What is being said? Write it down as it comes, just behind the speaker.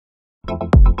Welcome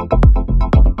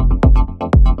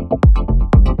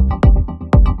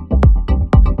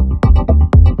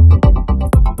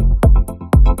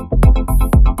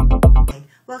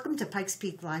to Pikes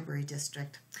Peak Library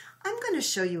District. I'm going to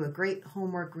show you a great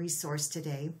homework resource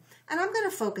today, and I'm going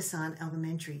to focus on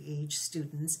elementary age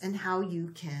students and how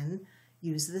you can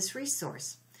use this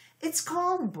resource. It's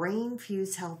called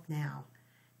Brainfuse HelpNow,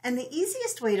 and the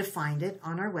easiest way to find it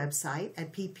on our website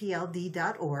at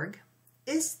ppld.org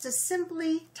is to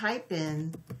simply type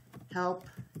in Help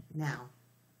Now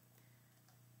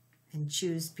and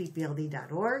choose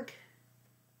ppld.org.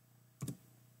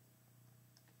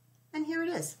 And here it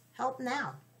is, Help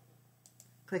Now.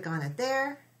 Click on it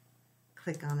there,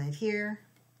 click on it here,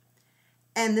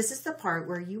 and this is the part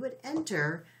where you would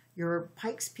enter your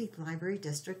Pikes Peak Library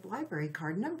District library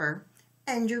card number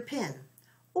and your PIN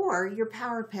or your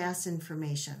PowerPass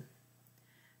information.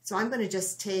 So I'm going to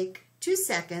just take 2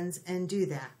 seconds and do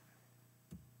that.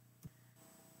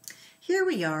 Here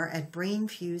we are at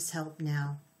Brainfuse Help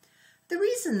Now. The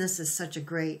reason this is such a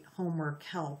great homework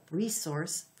help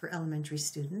resource for elementary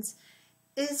students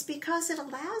is because it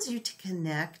allows you to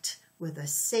connect with a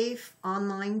safe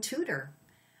online tutor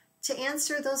to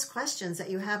answer those questions that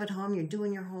you have at home. You're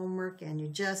doing your homework and you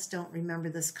just don't remember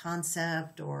this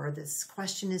concept, or this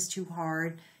question is too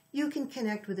hard. You can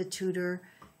connect with a tutor.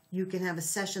 You can have a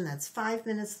session that's 5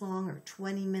 minutes long or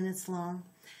 20 minutes long.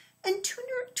 And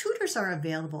tutors are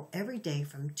available every day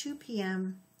from 2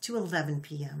 p.m. to 11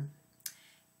 p.m.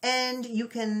 And you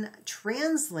can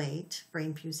translate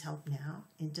Brainfuse Help Now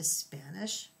into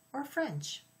Spanish or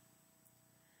French.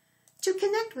 To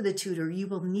connect with a tutor, you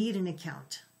will need an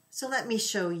account. So let me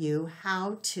show you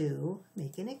how to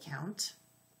make an account.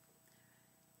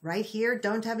 Right here,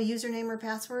 don't have a username or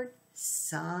password?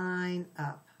 Sign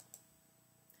up.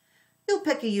 You'll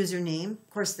pick a username. Of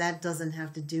course, that doesn't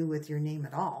have to do with your name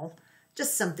at all,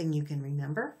 just something you can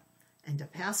remember. And a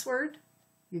password,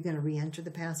 you're going to re-enter the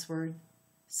password.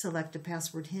 Select a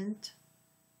password hint,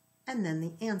 and then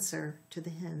the answer to the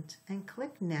hint, and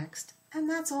click Next, and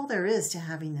that's all there is to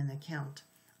having an account.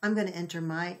 I'm going to enter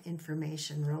my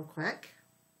information real quick.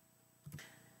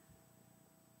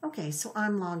 Okay, so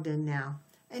I'm logged in now,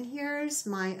 and here's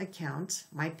my account.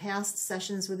 My past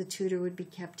sessions with a tutor would be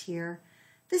kept here.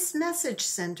 This message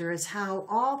center is how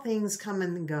all things come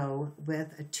and go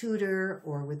with a tutor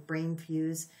or with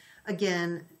Brainfuse.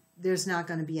 Again, there's not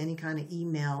going to be any kind of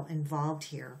email involved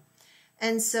here.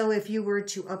 And so if you were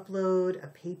to upload a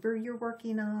paper you're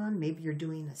working on, maybe you're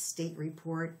doing a state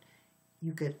report,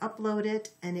 you could upload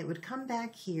it and it would come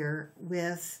back here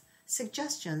with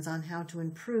suggestions on how to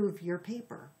improve your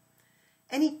paper.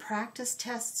 Any practice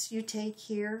tests you take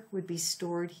here would be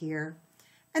stored here.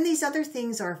 And these other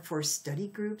things are for study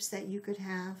groups that you could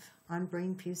have on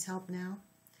Brainfuse Help Now.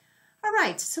 All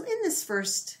right, so in this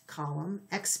first column,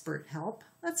 Expert Help,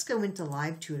 let's go into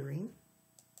Live Tutoring.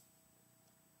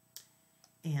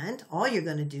 And all you're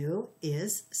going to do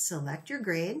is select your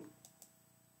grade.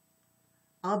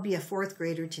 I'll be a 4th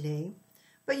grader today,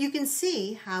 but you can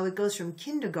see how it goes from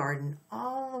kindergarten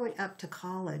all the way up to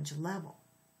college level.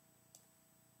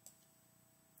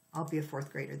 I'll be a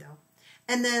 4th grader though.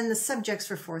 And then the subjects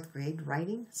for 4th grade: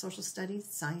 writing, social studies,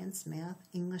 science, math,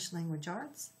 English language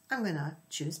arts. I'm going to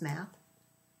choose math.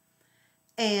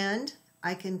 And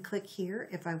I can click here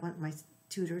if I want my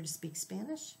tutor to speak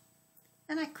Spanish.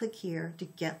 And I click here to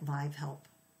get live help.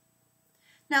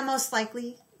 Now, most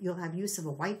likely, you'll have use of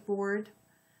a whiteboard.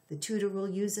 The tutor will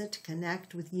use it to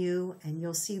connect with you, and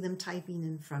you'll see them typing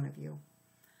in front of you.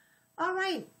 All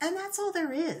right, and that's all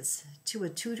there is to a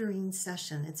tutoring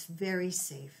session. It's very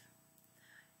safe.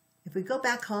 If we go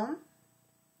back home,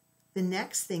 the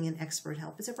next thing in Expert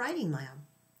Help is a writing lab.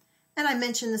 And I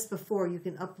mentioned this before, you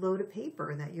can upload a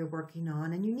paper that you're working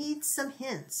on and you need some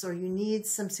hints or you need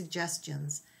some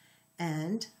suggestions,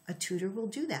 and a tutor will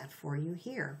do that for you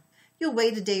here. You'll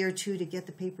wait a day or two to get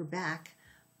the paper back,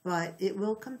 but it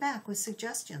will come back with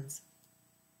suggestions.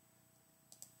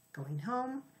 Going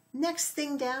home, next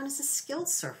thing down is a skill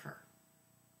surfer.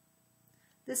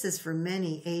 This is for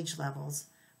many age levels,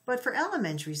 but for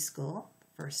elementary school,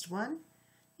 first one,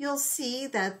 you'll see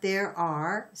that there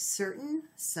are certain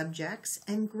subjects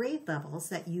and grade levels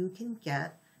that you can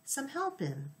get some help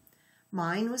in.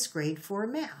 Mine was grade 4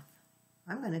 math.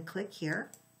 I'm going to click here.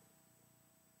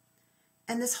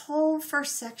 And this whole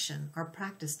first section are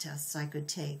practice tests I could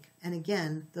take. And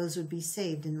again, those would be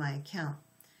saved in my account.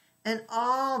 And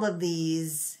all of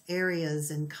these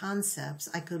areas and concepts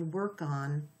I could work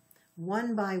on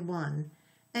one by one.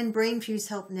 And Brainfuse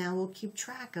Help Now will keep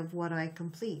track of what I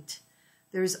complete.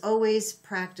 There's always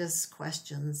practice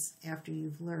questions after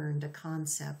you've learned a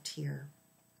concept here.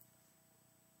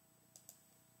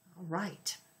 All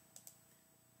right.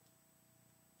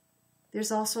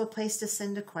 There's also a place to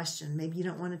send a question. Maybe you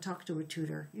don't want to talk to a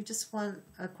tutor. You just want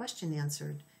a question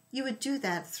answered. You would do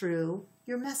that through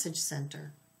your message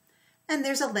center. And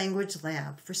there's a language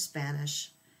lab for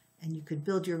Spanish, and you could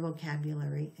build your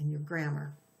vocabulary and your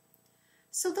grammar.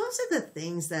 So those are the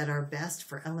things that are best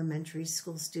for elementary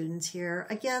school students here.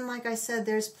 Again, like I said,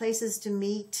 there's places to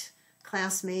meet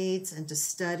classmates and to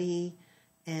study,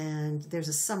 and there's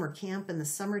a summer camp in the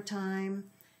summertime,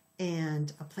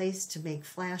 and a place to make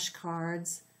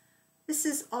flashcards. This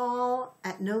is all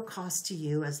at no cost to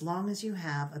you as long as you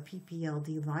have a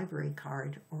PPLD library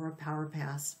card or a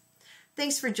PowerPass.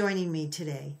 Thanks for joining me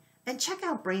today, and check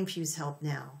out Brainfuse Help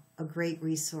Now, a great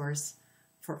resource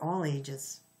for all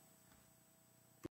ages.